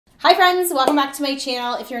Hi friends, welcome back to my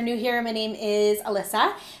channel. If you're new here, my name is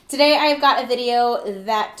Alyssa. Today I've got a video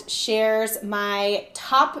that shares my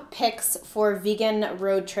top picks for vegan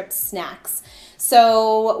road trip snacks.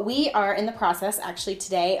 So we are in the process actually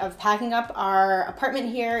today of packing up our apartment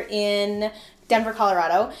here in Denver,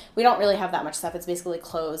 Colorado. We don't really have that much stuff. It's basically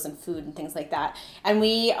clothes and food and things like that. And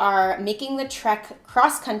we are making the trek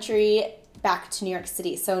cross country back to New York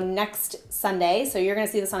City. So next Sunday, so you're going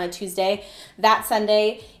to see this on a Tuesday, that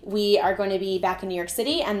Sunday we are going to be back in New York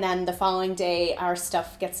City, and then the following day our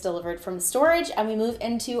stuff gets delivered from storage and we move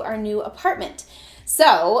into our new apartment.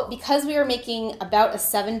 So because we are making about a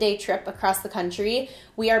 7-day trip across the country,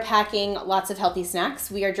 we are packing lots of healthy snacks.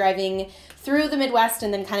 We are driving through the Midwest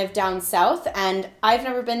and then kind of down south, and I've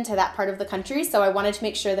never been to that part of the country, so I wanted to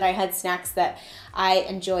make sure that I had snacks that I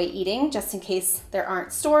enjoy eating, just in case there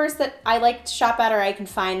aren't stores that I like to shop at or I can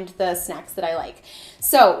find the snacks that I like.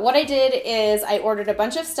 So what I did is I ordered a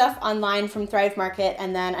bunch of stuff online from Thrive Market,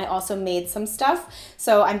 and then I also made some stuff.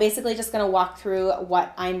 So I'm basically just going to walk through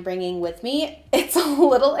what I'm bringing with me. It's a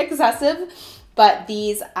little excessive, but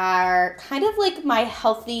these are kind of like my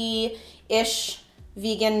healthy-ish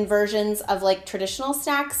vegan versions of like traditional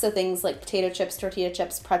snacks. So things like potato chips, tortilla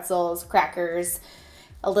chips, pretzels, crackers,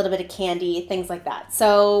 a little bit of candy, things like that.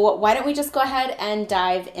 So why don't we just go ahead and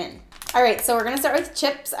dive in. All right, so we're gonna start with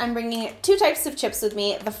chips. I'm bringing 2 types of chips with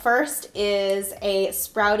me. The first is a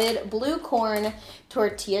sprouted blue corn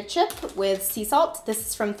tortilla chip with sea salt. This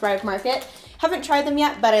is from Thrive Market. Haven't tried them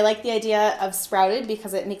yet, but I like the idea of sprouted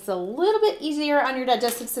because it makes it a little bit easier on your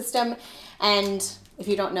digestive system. And if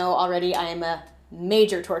you don't know already, I am a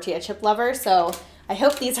major tortilla chip lover, so I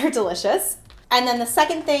hope these are delicious. And then the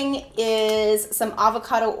second thing is some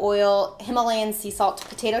avocado oil Himalayan sea salt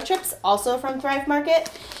potato chips, also from Thrive Market.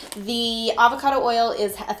 The avocado oil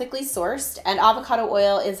is ethically sourced, and avocado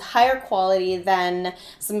oil is higher quality than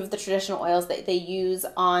some of the traditional oils that they use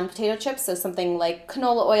on potato chips. So something like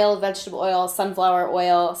canola oil, vegetable oil, sunflower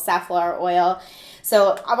oil, safflower oil.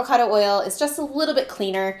 So avocado oil is just a little bit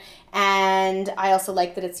cleaner, and I also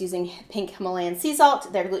like that it's using pink Himalayan sea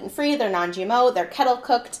salt. They're gluten-free, they're non-GMO, they're kettle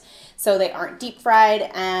cooked, so they aren't deep fried,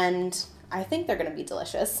 and I think they're gonna be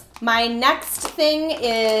delicious. My next thing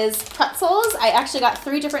is pretzels. I actually got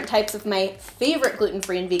 3 different types of my favorite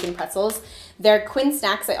gluten-free and vegan pretzels. They're Quinn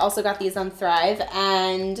snacks. I also got these on Thrive,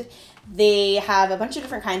 and they have a bunch of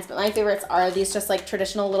different kinds, but my favorites are these just like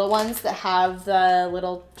traditional little ones that have the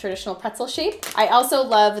little traditional pretzel shape. I also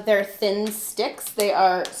love their thin sticks. They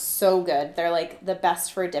are so good. They're like the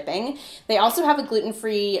best for dipping. They also have a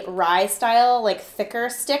gluten-free rye style, like thicker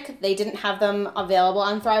stick. They didn't have them available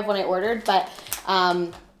on Thrive when I ordered, but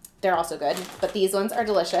they're also good. But these ones are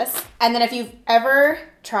delicious. And then if you've ever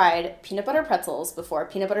tried peanut butter pretzels before,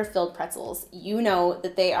 peanut butter filled pretzels, you know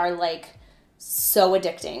that they are like so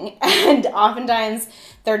addicting, and oftentimes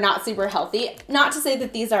they're not super healthy. Not to say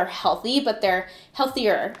that these are healthy, but they're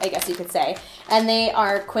healthier, I guess you could say. And they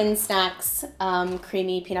are Quinn Snacks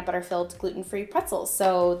creamy peanut butter filled gluten-free pretzels.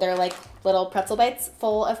 So they're like little pretzel bites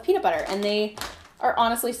full of peanut butter, and they are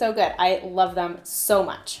honestly so good. I love them so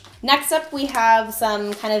much. Next up, we have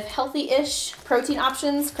some kind of healthy-ish protein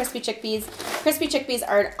options, crispy chickpeas. Crispy chickpeas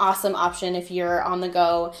are an awesome option if you're on the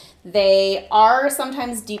go. They are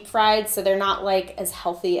sometimes deep fried, so they're not like as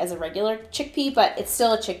healthy as a regular chickpea, but it's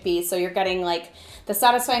still a chickpea, so you're getting like the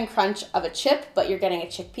satisfying crunch of a chip, but you're getting a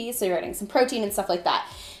chickpea, so you're getting some protein and stuff like that.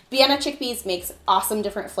 Vienna chickpeas makes awesome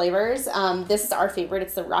different flavors. This is our favorite.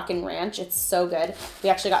 It's the Rockin' Ranch. It's so good. We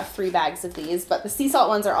actually got 3 bags of these, but the sea salt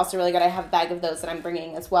ones are also really good. I have a bag of those that I'm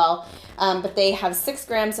bringing as well. But they have 6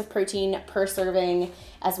 grams of protein per serving,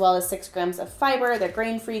 as well as 6 grams of fiber. They're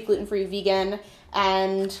grain-free, gluten-free, vegan,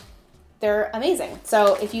 and they're amazing.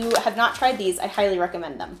 So if you have not tried these, I highly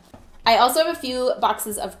recommend them. I also have a few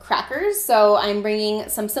boxes of crackers, so I'm bringing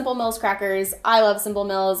some Simple Mills crackers. I love Simple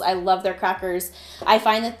Mills. I love their crackers. I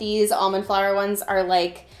find that these almond flour ones are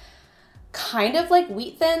like kind of like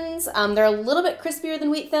Wheat Thins. They're a little bit crispier than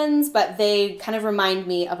Wheat Thins, but they kind of remind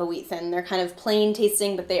me of a Wheat Thin. They're kind of plain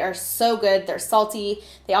tasting, but they are so good. They're salty.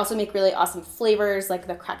 They also make really awesome flavors, like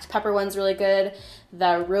the cracked pepper one's really good.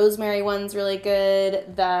 The rosemary one's really good.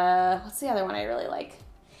 What's the other one I really like?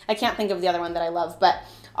 I can't think of the other one that I love, but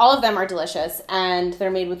all of them are delicious, and they're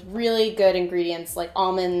made with really good ingredients like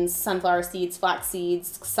almonds, sunflower seeds, flax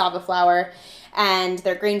seeds, cassava flour, and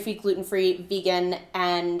they're grain-free, gluten-free, vegan,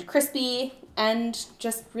 and crispy, and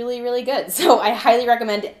just really, really good. So I highly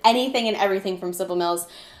recommend anything and everything from Simple Mills.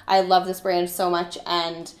 I love this brand so much,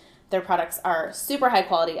 and their products are super high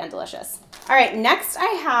quality and delicious. All right, next I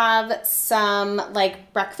have some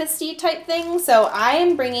like breakfasty type things. So I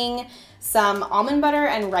am bringing some almond butter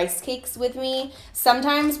and rice cakes with me.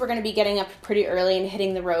 Sometimes we're gonna be getting up pretty early and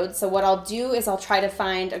hitting the road. So what I'll do is I'll try to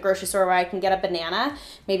find a grocery store where I can get a banana.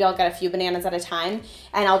 Maybe I'll get a few bananas at a time,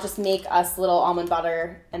 and I'll just make us little almond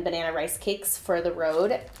butter and banana rice cakes for the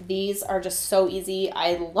road. These are just so easy.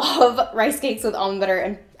 I love rice cakes with almond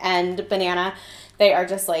butter and banana. They are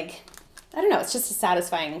just like, I don't know, it's just a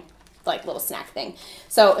satisfying like little snack thing.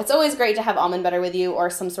 So it's always great to have almond butter with you or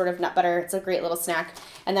some sort of nut butter. It's a great little snack.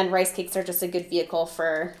 And then rice cakes are just a good vehicle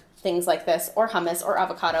for things like this, or hummus or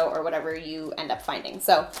avocado or whatever you end up finding.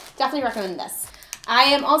 So definitely recommend this. I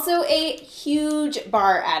am also a huge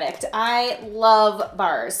bar addict. I love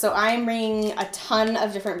bars. So I'm bringing a ton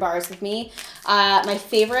of different bars with me. My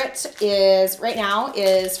favorite is right now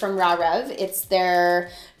is from Raw Rev. It's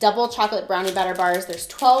their double chocolate brownie batter bars. There's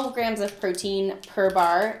 12 grams of protein per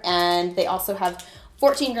bar, and they also have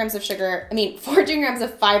 14 grams of sugar, 14 grams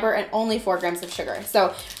of fiber and only 4 grams of sugar.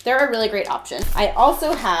 So they're a really great option. I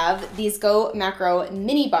also have these Go Macro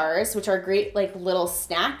mini bars, which are a great like little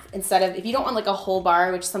snack. Instead of, if you don't want like a whole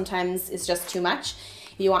bar, which sometimes is just too much,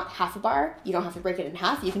 if you want half a bar, you don't have to break it in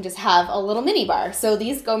half. You can just have a little mini bar. So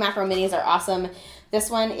these Go Macro minis are awesome. This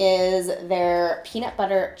one is their peanut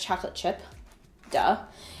butter chocolate chip, duh.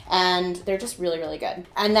 And they're just really, really good.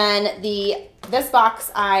 And then this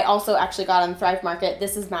box I also actually got on Thrive Market.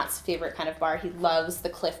 This is Matt's favorite kind of bar. He loves the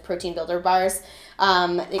Cliff Protein Builder bars.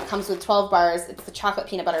 It comes with 12 bars. It's the chocolate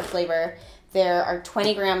peanut butter flavor. There are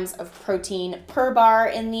 20 grams of protein per bar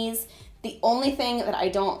in these. The only thing that I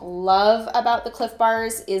don't love about the Cliff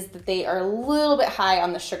bars is that they are a little bit high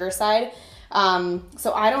on the sugar side.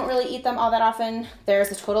 So I don't really eat them all that often.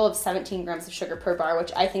 There's a total of 17 grams of sugar per bar,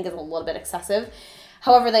 which I think is a little bit excessive.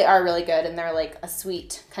 However, they are really good, and they're like a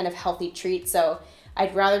sweet kind of healthy treat. So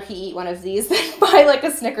I'd rather he eat one of these than buy like a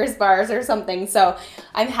Snickers bars or something. So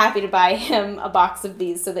I'm happy to buy him a box of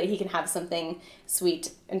these so that he can have something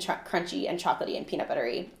sweet and crunchy and chocolatey and peanut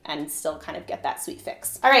buttery and still kind of get that sweet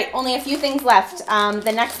fix. All right, only a few things left.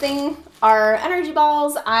 The next thing are energy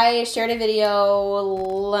balls. I shared a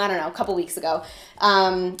video, I don't know, a couple weeks ago,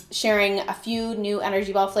 sharing a few new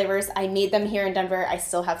energy ball flavors. I made them here in Denver. I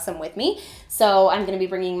still have some with me. So I'm gonna be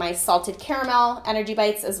bringing my salted caramel energy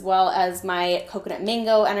bites as well as my coconut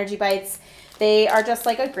mango energy bites. They are just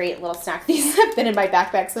like a great little snack. These have been in my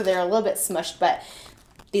backpack, so they're a little bit smushed, but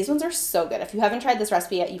these ones are so good. If you haven't tried this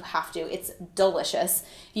recipe yet, you have to. It's delicious.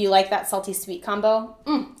 If you like that salty sweet combo,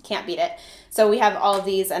 can't beat it. So we have all of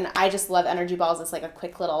these, and I just love energy balls. It's like a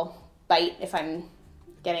quick little bite if I'm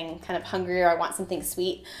getting kind of hungry or I want something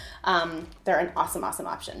sweet. They're an awesome, awesome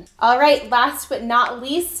option. All right, last but not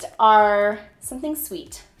least are something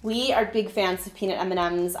sweet. We are big fans of peanut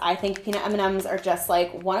M&Ms. I think peanut M&Ms are just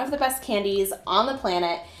like one of the best candies on the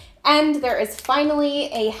planet, and there is finally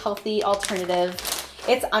a healthy alternative.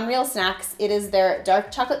 It's Unreal Snacks. It is their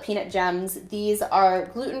dark chocolate peanut gems. These are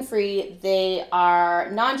gluten-free. They are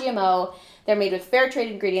non-GMO. They're made with fair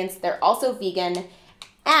trade ingredients. They're also vegan.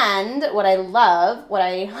 And what I love,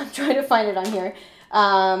 I'm trying to find it on here.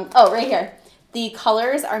 Oh, right here. The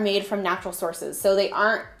colors are made from natural sources. So they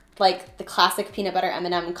aren't like the classic peanut butter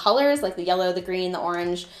M&M colors, like the yellow, the green, the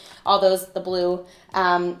orange, all those, the blue.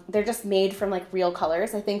 They're just made from like real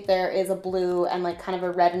colors. I think there is a blue and like kind of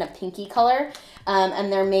a red and a pinky color.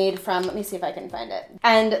 And they're made from, let me see if I can find it.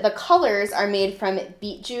 And the colors are made from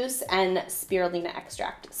beet juice and spirulina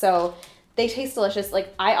extract. So they taste delicious.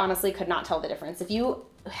 Like I honestly could not tell the difference. If you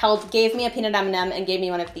gave me a peanut M&M and gave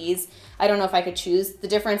me one of these, I don't know if I could choose. The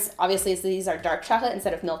difference obviously is that these are dark chocolate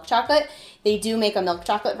instead of milk chocolate. They do make a milk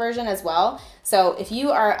chocolate version as well. So if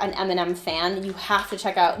you are an M&M fan, you have to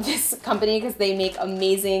check out this company because they make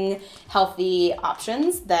amazing healthy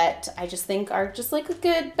options that I just think are just like a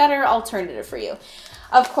good, better alternative for you.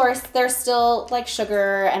 Of course, there's still like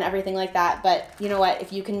sugar and everything like that, but you know what?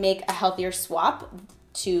 If you can make a healthier swap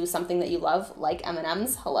to something that you love, like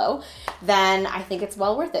M&Ms, hello, then I think it's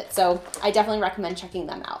well worth it. So I definitely recommend checking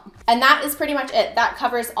them out. And that is pretty much it. That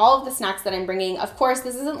covers all of the snacks that I'm bringing. Of course,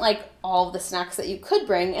 this isn't like all of the snacks that you could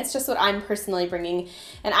bring. It's just what I'm personally bringing.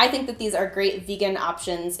 And I think that these are great vegan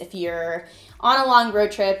options if you're on a long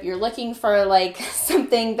road trip, you're looking for like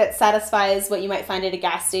something that satisfies what you might find at a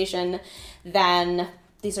gas station, then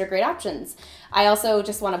these are great options. I also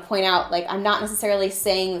just want to point out, like, I'm not necessarily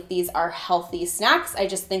saying that these are healthy snacks. I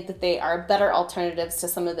just think that they are better alternatives to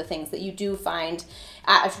some of the things that you do find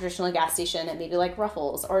at a traditional gas station at maybe like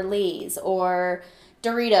Ruffles or Lay's or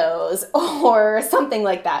Doritos or something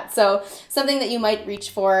like that. So something that you might reach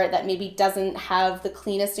for that maybe doesn't have the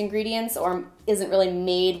cleanest ingredients or isn't really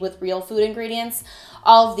made with real food ingredients.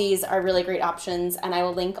 All of these are really great options, and I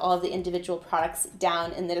will link all of the individual products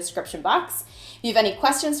down in the description box. If you have any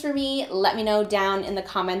questions for me, let me know down in the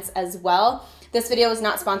comments as well. This video is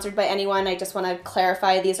not sponsored by anyone. I just want to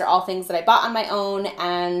clarify these are all things that I bought on my own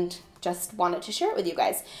and just wanted to share it with you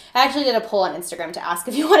guys. I actually did a poll on Instagram to ask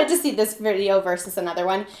if you wanted to see this video versus another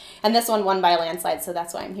one, and this one won by a landslide, so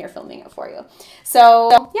that's why I'm here filming it for you.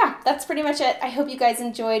 So yeah, that's pretty much it. I hope you guys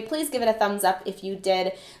enjoyed. Please give it a thumbs up if you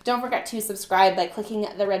did. Don't forget to subscribe by clicking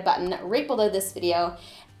the red button right below this video.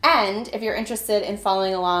 And if you're interested in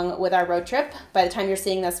following along with our road trip, by the time you're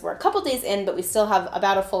seeing this, we're a couple days in, but we still have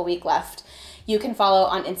about a full week left. You can follow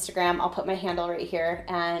on Instagram. I'll put my handle right here,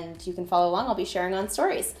 and you can follow along. I'll be sharing on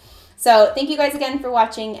stories. So thank you guys again for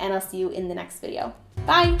watching, and I'll see you in the next video.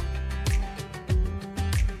 Bye!